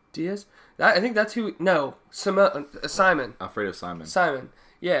about him? Diaz? I think that's who. No, Simon. Alfredo Simon. Simon.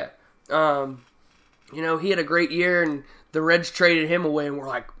 Yeah. He had a great year, and the Reds traded him away, and we're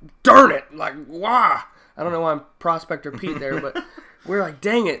like, darn it! Like, wow! I don't know why I'm Prospector Pete there, but we're like,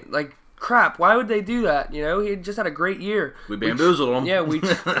 dang it! Like, crap! Why would they do that? He just had a great year. We bamboozled him. Yeah,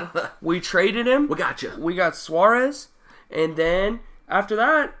 we traded him. We got you. We got Suarez, and then after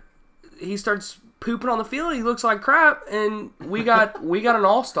that, he starts pooping on the field. He looks like crap, and we got an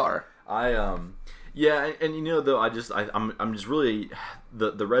all-star. Yeah, and though I'm just really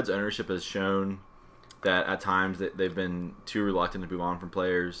the Reds ownership has shown that at times that they've been too reluctant to move on from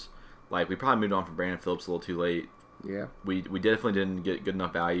players. Like, we probably moved on from Brandon Phillips a little too late. Yeah, we definitely didn't get good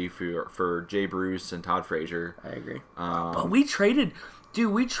enough value for Jay Bruce and Todd Frazier. I agree. But we traded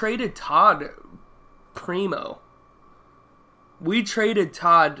Todd Primo. We traded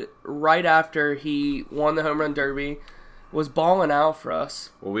Todd right after he won the home run derby, was balling out for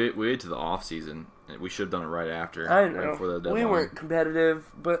us. Well, we waited to the off season. We should have done it right after. I know. Right before the deadline. We weren't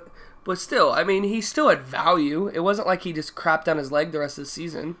competitive, but still, I mean, he still had value. It wasn't like he just crapped down his leg the rest of the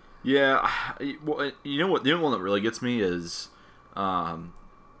season. Yeah, well, you know what? The only one that really gets me is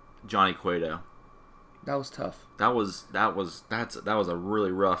Johnny Cueto. That was tough. That was a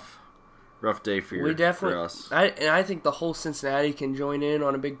really rough day for for us. I think the whole Cincinnati can join in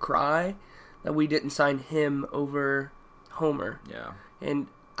on a big cry that we didn't sign him over Homer. Yeah. And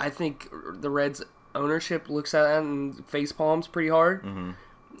I think the Reds ownership looks at that and face palms pretty hard. Mm-hmm.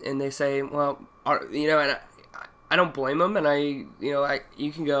 And they say, well, and I don't blame them. And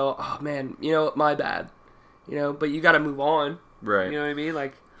you can go, oh man, my bad. But you got to move on. Right. You know what I mean?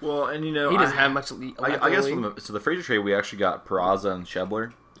 Like, well, and he doesn't have much. I guess so the Frazier trade, we actually got Peraza and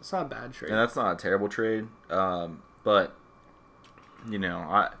Schebler. It's not a bad trade. And that's not a terrible trade. But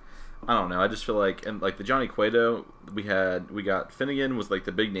I don't know. I just feel like, and like the Johnny Cueto, we got Finnegan was like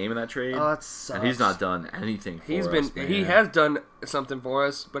the big name in that trade. Oh, that sucks. And he's not done anything for us. He has done something for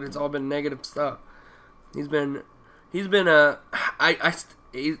us, but it's all been negative stuff. He's been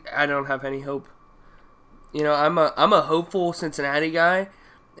I don't have any hope. I'm a hopeful Cincinnati guy,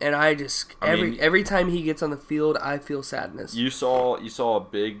 and every time he gets on the field, I feel sadness. You saw a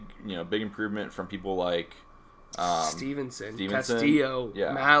big improvement from people like Stevenson, Castillo,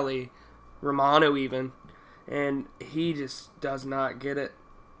 Malley. Romano even, and he just does not get it.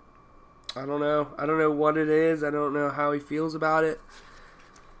 I don't know. I don't know what it is. I don't know how he feels about it.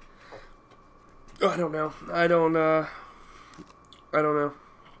 I don't know. I don't know.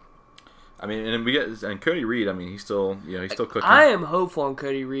 I mean, and Cody Reed. I mean, he's still cooking. I am hopeful on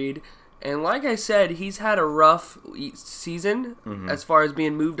Cody Reed, and like I said, he's had a rough season as far as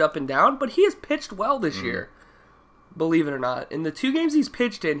being moved up and down, but he has pitched well this year. Believe it or not, in the 2 games he's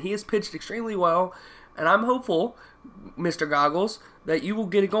pitched in, he has pitched extremely well, and I'm hopeful, Mr. Goggles, that you will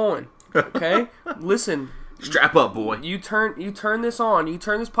get it going. Okay, listen. Strap up, boy. You turn this on. You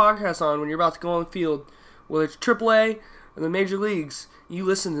turn this podcast on when you're about to go on the field, whether it's AAA or the major leagues. You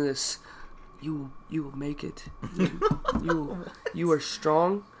listen to this. You will make it. You are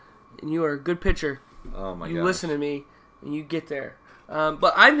strong, and you are a good pitcher. Oh my god! You listen to me, and you get there.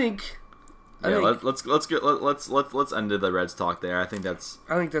 But I think. Let's end the Reds talk there. I think that's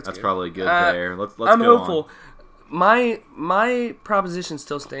good. probably good there. Let's I'm go hopeful. On. My proposition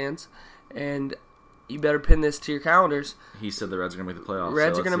still stands, and you better pin this to your calendars. He said the Reds are going to make the playoffs.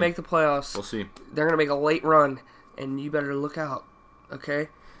 Reds are going to make the playoffs. We'll see. They're going to make a late run, and you better look out. Okay,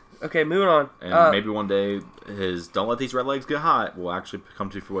 moving on. And maybe one day his "Don't let these red legs get hot" will actually come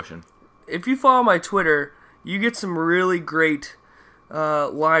to fruition. If you follow my Twitter, you get some really great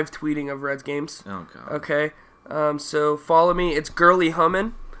live tweeting of Reds games. Oh god. Okay, so follow me. It's Girly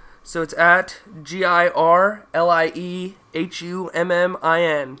Hummin. So it's at GIRLIEHUMMIN.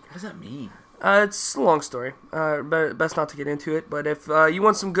 What does that mean? It's a long story. But best not to get into it. But if you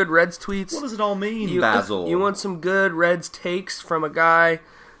want some good Reds tweets, What does it all mean, Basil? You want some good Reds takes from a guy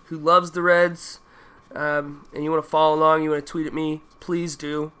who loves the Reds, and you want to follow along, you want to tweet at me, please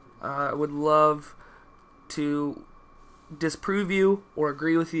do. I would love to disprove you or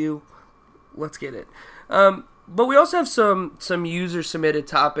agree with you. Let's get it. But we also have some user submitted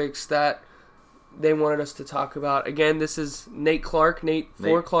topics that they wanted us to talk about. Again, this is Nate Clark. Nate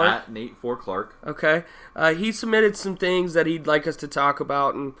Clark. At Nate for Clark. Okay. He submitted some things that he'd like us to talk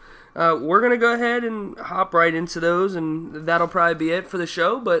about, and we're going to go ahead and hop right into those, and that'll probably be it for the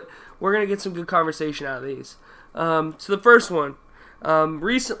show, but we're going to get some good conversation out of these. So the first one.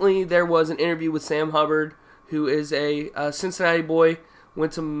 Recently, there was an interview with Sam Hubbard, who is a Cincinnati boy,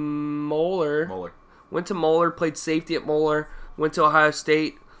 went to Moeller, played safety at Moeller, went to Ohio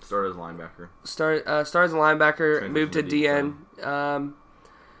State. Started as a linebacker. Started as a linebacker, moved to DN.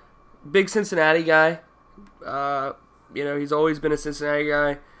 Big Cincinnati guy. He's always been a Cincinnati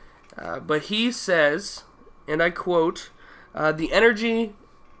guy. But he says, and I quote, the energy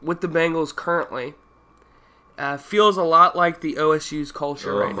with the Bengals currently feels a lot like the OSU's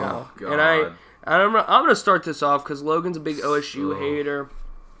culture right now. God. And I'm going to start this off because Logan's a big OSU hater.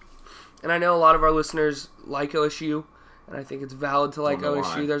 And I know a lot of our listeners like OSU. And I think it's valid to like OSU.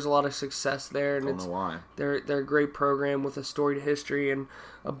 Why. There's a lot of success there, and Don't know why. They're a great program with a storied history and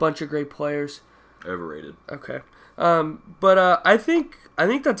a bunch of great players. Overrated. Okay, but I think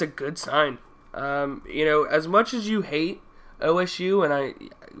that's a good sign. As much as you hate OSU, and I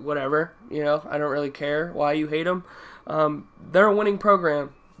don't really care why you hate them. They're a winning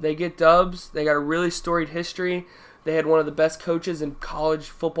program. They get dubs. They got a really storied history. They had one of the best coaches in college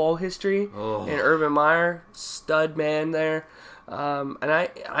football history, in Urban Meyer, stud man there. And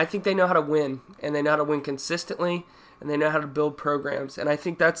I think they know how to win, and they know how to win consistently, and they know how to build programs. And I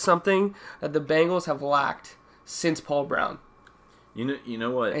think that's something that the Bengals have lacked since Paul Brown. You know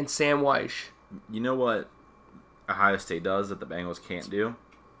what? And Sam Weish. You know what Ohio State does that the Bengals can't do?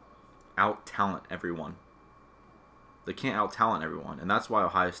 Out-talent everyone. They can't out-talent everyone, and that's why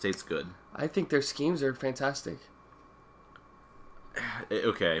Ohio State's good. I think their schemes are fantastic.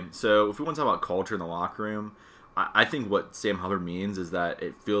 Okay, so if we want to talk about culture in the locker room, I think what Sam Hubbard means is that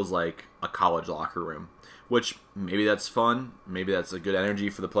it feels like a college locker room, which maybe that's fun, maybe that's a good energy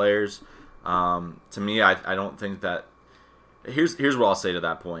for the players. To me, I don't think that. Here's what I'll say to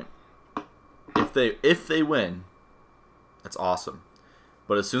that point. If they win, that's awesome,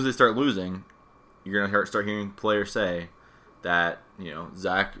 but as soon as they start losing, you're gonna start hearing players say that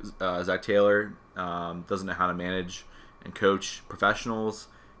Zach Taylor doesn't know how to manage and coach professionals.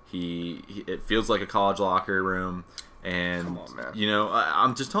 It feels like a college locker room, and come on, man.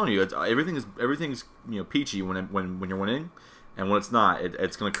 I'm just telling you, everything's peachy when you're winning, and when it's not,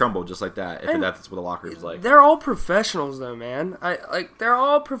 it's gonna crumble just like that. If that's what the locker room is like. They're all professionals, though, man. They're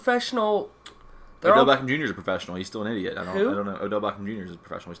all professional. Odell Beckham Jr. is a professional. He's still an idiot. I Who? don't know. Odell Beckham Jr. is a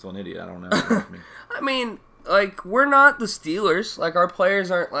professional. He's still an idiot. I don't know. I mean, we're not the Steelers. Our players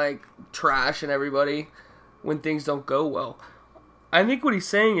aren't trashing everybody when things don't go well. I think what he's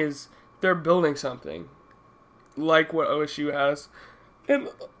saying is they're building something like what OSU has. And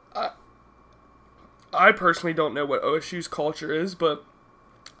I personally don't know what OSU's culture is, but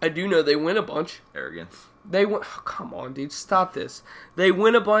I do know they win a bunch. Arrogance. They win. Oh, come on, dude, stop this. They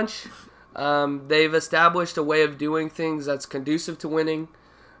win a bunch. They've established a way of doing things that's conducive to winning.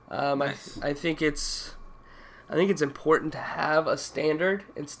 Nice. I think it's important to have a standard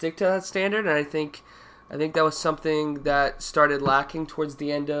and stick to that standard, and I think that was something that started lacking towards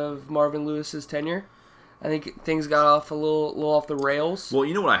the end of Marvin Lewis's tenure. I think things got off a little off the rails. Well,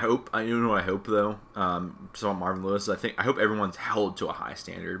 you know what I hope? Though. So Marvin Lewis, I hope everyone's held to a high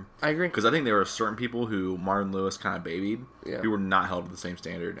standard. I agree. Because I think there were certain people who Marvin Lewis kind of babied, who were not held to the same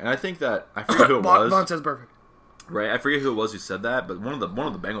standard. And I think that I forget who it was. Vontae's perfect. Right, I forget who it was who said that, but one of the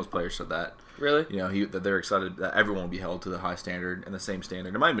Bengals players said that. Really? You know, that they're excited that everyone will be held to the high standard and the same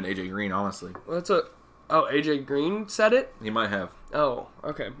standard. It might have been AJ Green, honestly. Well, AJ Green said it? He might have. Oh,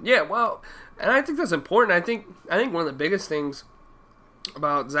 okay. Yeah, well, and I think that's important. I think one of the biggest things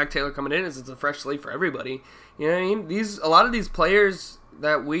about Zach Taylor coming in is it's a fresh slate for everybody. You know what I mean? A lot of these players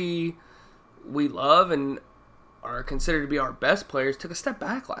that we love and are considered to be our best players took a step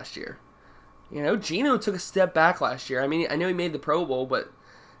back last year. You know, Geno took a step back last year. I mean, I know he made the Pro Bowl, but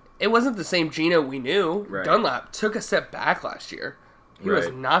it wasn't the same Geno we knew. Right. Dunlap took a step back last year. He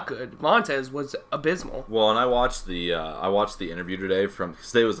was not good. Montez was abysmal. Well, and I watched the interview today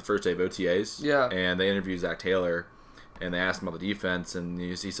because today was the first day of OTAs. Yeah. And they interviewed Zach Taylor, and they asked him about the defense, and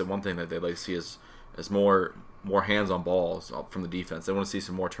he said one thing that they'd like to see is more hands on balls from the defense. They want to see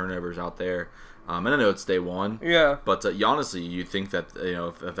some more turnovers out there. And I know it's day one. Yeah. But honestly, you think that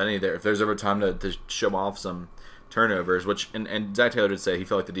if there's ever time to show off some turnovers, which and Zach Taylor did say he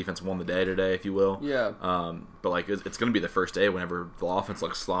felt like the defense won the day today, if you will. Yeah. But like it's going to be the first day whenever the offense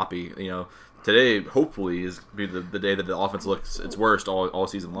looks sloppy. You know, today hopefully is be the day that the offense looks its worst all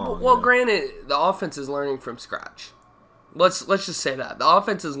season long. Well, granted, the offense is learning from scratch. Let's just say that the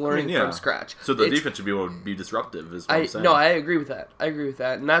offense is learning from scratch. So the defense should be able to be disruptive. Is what I'm saying. No, I agree with that.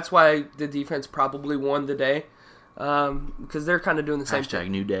 And that's why the defense probably won the day, because they're kind of doing the same. Hashtag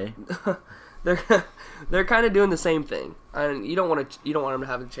new day. They're kind of doing the same thing, and you don't want them to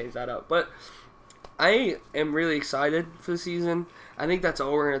have to change that up. But I am really excited for the season. I think that's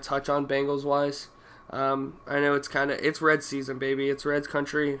all we're going to touch on Bengals wise. I know it's Reds season, baby. It's Reds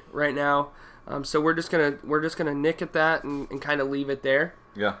country right now. So we're just gonna nick at that and kind of leave it there.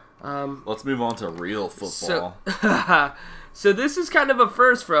 Yeah. Let's move on to real football. So this is kind of a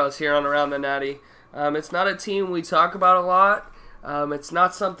first for us here on Around the Natty. It's not a team we talk about a lot. It's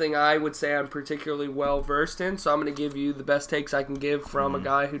not something I would say I'm particularly well versed in. So I'm gonna give you the best takes I can give from a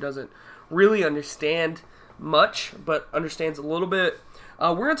guy who doesn't really understand much, but understands a little bit.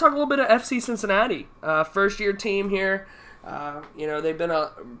 We're gonna talk a little bit of FC Cincinnati, first year team here. They've been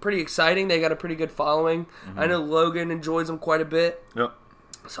pretty exciting. They got a pretty good following. Mm-hmm. I know Logan enjoys them quite a bit. Yep.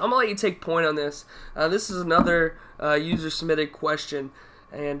 So I'm going to let you take point on this. This is another user-submitted question,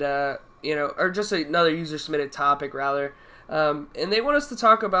 and or just another user-submitted topic, rather. And they want us to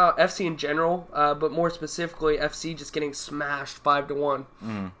talk about FC in general, but more specifically, FC just getting smashed 5-1.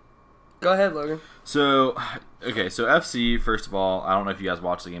 Mm-hmm. Go ahead, Logan. So FC, first of all, I don't know if you guys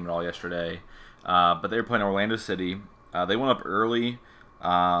watched the game at all yesterday, but they were playing Orlando City. They went up early.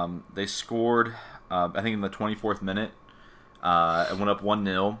 They scored, I think, in the 24th minute. It went up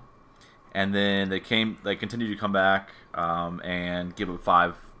 1-0, and then they continued to come back and give up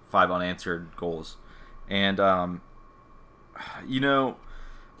five unanswered goals. And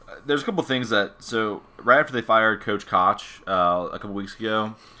there's a couple things that. So right after they fired Coach Koch a couple weeks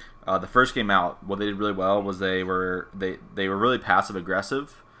ago, the first game out, what they did really well was they were really passive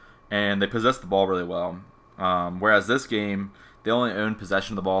aggressive, and they possessed the ball really well. Whereas this game, they only owned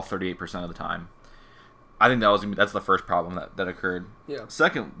possession of the ball 38% of the time. I think that's the first problem that occurred. Yeah.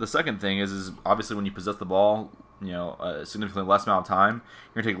 The second thing is obviously when you possess the ball, a significantly less amount of time,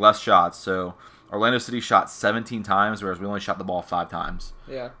 you're gonna take less shots. So Orlando City shot 17 times, whereas we only shot the ball 5 times.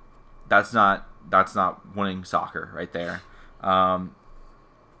 Yeah. That's not winning soccer right there. And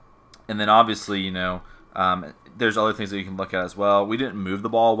then obviously, there's other things that you can look at as well. We didn't move the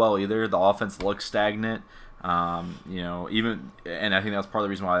ball well either. The offense looked stagnant. And I think that's part of the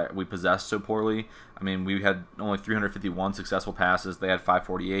reason why we possessed so poorly. I mean, we had only 351 successful passes. They had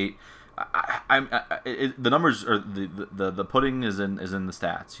 548. The numbers are the pudding is in the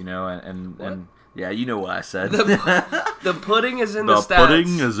stats, and yeah, you know what I said. The pudding is in the stats. The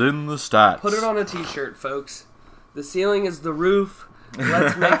pudding is in the stats. Put it on a t-shirt, folks. The ceiling is the roof.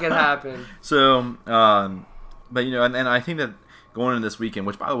 Let's make it happen. So, but and I think that going into this weekend,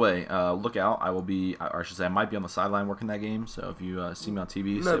 which by the way, look out, I will be, or I should say, I might be on the sideline working that game. So if you see me on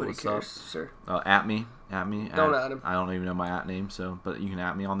TV, say what's cares, up. Sir. At me. Don't at him. I don't even know my at name, but you can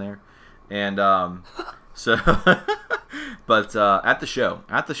at me on there. And so, but at the show,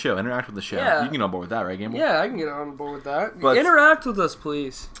 interact with the show. Yeah. You can get on board with that, right, Gamble? Yeah, I can get on board with that. But, interact with us,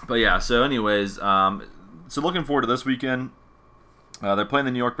 please. But yeah, so anyways, so looking forward to this weekend. They're playing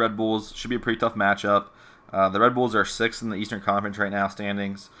the New York Red Bulls. Should be a pretty tough matchup. The Red Bulls are 6th in the Eastern Conference right now,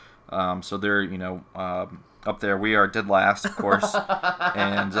 standings. So they're, up there. We are dead last, of course.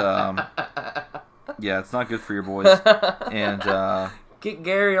 And, yeah, it's not good for your boys. And, get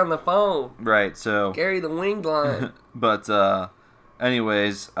Gary on the phone. Right, so... Gary the winged line. But,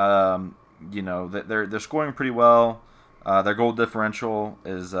 anyways, they're scoring pretty well. Their goal differential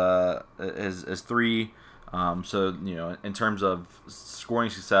is 3. So, in terms of scoring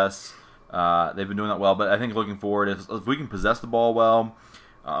success, they've been doing that well. But I think looking forward, if we can possess the ball well,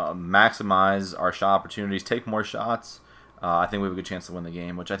 maximize our shot opportunities, take more shots, I think we have a good chance to win the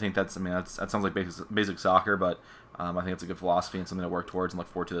game. Which I think that sounds like basic soccer, but I think it's a good philosophy and something to work towards and look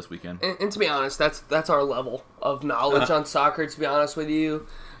forward to this weekend. And to be honest, that's our level of knowledge on soccer. To be honest with you,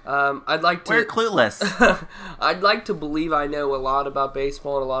 I'd like to. We're clueless. I'd like to believe I know a lot about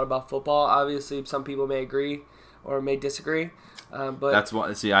baseball and a lot about football. Obviously, some people may agree or may disagree. But that's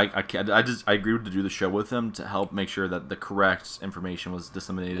why. See, I agreed to do the show with him to help make sure that the correct information was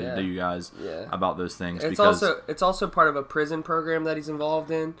disseminated to you guys about those things. It's also part of a prison program that he's involved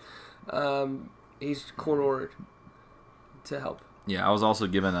in. He's court-ordered to help. Yeah, I was also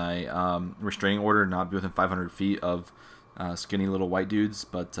given a restraining order not be within 500 feet of skinny little white dudes,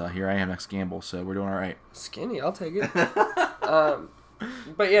 but here I am next Gamble, so we're doing all right. Skinny, I'll take it.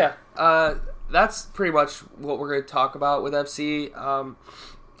 But yeah, that's pretty much what we're going to talk about with FC.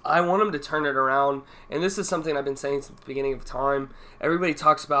 I want them to turn it around, and this is something I've been saying since the beginning of time. Everybody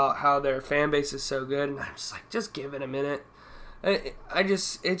talks about how their fan base is so good, and I'm just like, just give it a minute.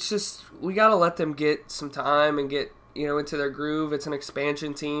 It's just we got to let them get some time and get into their groove. It's an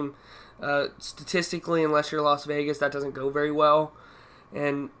expansion team. Statistically, unless you're Las Vegas, that doesn't go very well.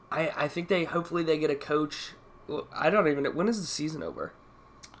 And I think hopefully they get a coach. Well, I don't even know. When is the season over?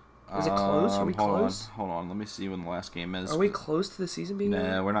 Is it close? Are we close? Hold on. Let me see when the last game is. Are we close to the season being over?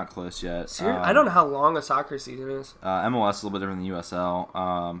 Nah, we're not close yet. Seriously? I don't know how long a soccer season is. MLS is a little bit different than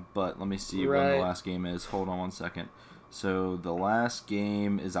USL, but let me see when the last game is. Hold on one second. So the last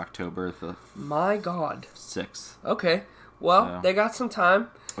game is October the My God. 6th. Okay. Well, they got some time.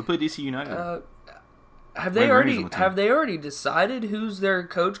 We play DC United. Have they already decided who's their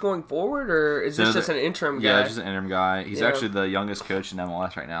coach going forward, or is this just an interim guy? Yeah, it's just an interim guy. He's actually the youngest coach in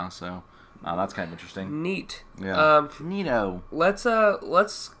MLS right now, so that's kind of interesting. Neat. Yeah. Neato.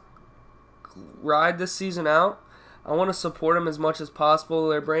 Let's ride this season out. I want to support them as much as possible.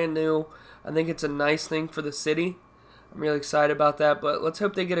 They're brand new. I think it's a nice thing for the city. I'm really excited about that, but let's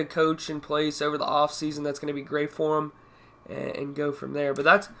hope they get a coach in place over the off season that's going to be great for them. And go from there.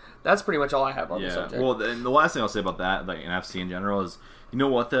 But that's pretty much all I have on the subject. Well, and the last thing I'll say about that, like in FC in general, is you know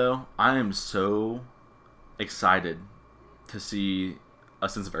what though? I am so excited to see a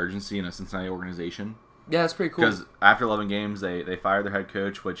sense of urgency in a Cincinnati organization. Yeah, it's pretty cool. Because after 11 games, they fired their head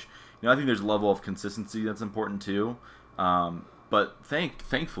coach, which I think there's a level of consistency that's important too. But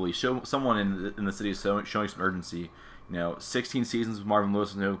thankfully, someone in the city is showing some urgency. 16 seasons with Marvin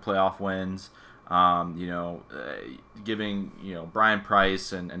Lewis with no playoff wins. Giving Brian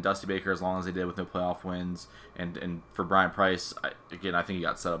Price and Dusty Baker as long as they did with no playoff wins, and for Brian Price, I think he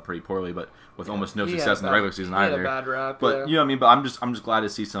got set up pretty poorly, but with almost no success in the regular season either. He had a bad rap, but you know what I mean. But I'm just glad to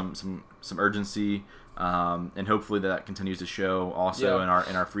see some urgency, and hopefully that continues to show also in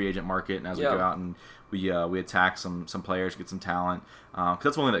our free agent market, and as we go out and we attack some players, get some talent. Because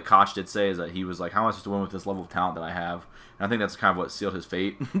that's one thing that Koch did say is that he was like, how am I supposed to win with this level of talent that I have? And I think that's kind of what sealed his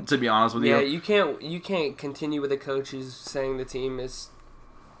fate, to be honest with you. Yeah, you can't continue with a coach who's saying the team is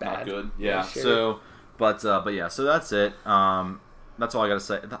bad. Not good. Yeah. So, but yeah. So that's it. That's all I got to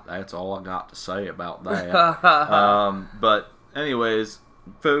say. That's all I got to say about that. But anyways,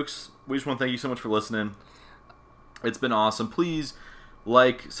 folks, we just want to thank you so much for listening. It's been awesome. Please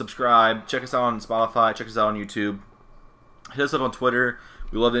like, subscribe, check us out on Spotify, check us out on YouTube. Hit us up on Twitter.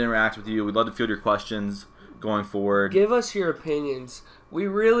 We love to interact with you. We'd love to field your questions going forward. Give us your opinions. We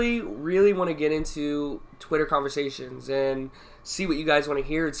really, really want to get into Twitter conversations and see what you guys want to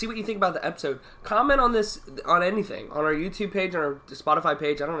hear and see what you think about the episode. Comment on this, on anything, on our YouTube page, on our Spotify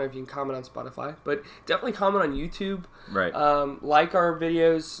page. I don't know if you can comment on Spotify, but definitely comment on YouTube. Right. Like our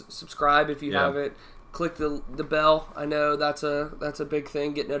videos, subscribe if you haven't. Click the bell. I know that's a big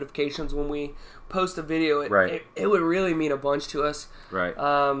thing. Get notifications when we post a video. It would really mean a bunch to us. Right.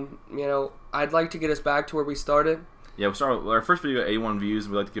 I'd like to get us back to where we started. Yeah, we'll start with our first video at 81 views.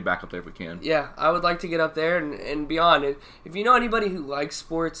 We'd like to get back up there if we can. Yeah, I would like to get up there and beyond. And if you know anybody who likes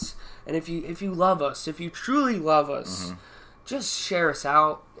sports, and if you love us, if you truly love us, just share us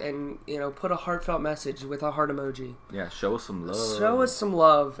out and put a heartfelt message with a heart emoji. Yeah, show us some love. Show us some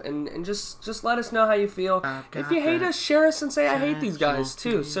love and just let us know how you feel. If you hate us, share us and say I hate these guys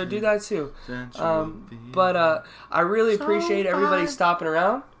too. So do that too. But I really appreciate everybody stopping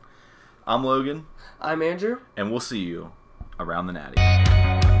around. I'm Logan. I'm Andrew. And we'll see you around the Natty.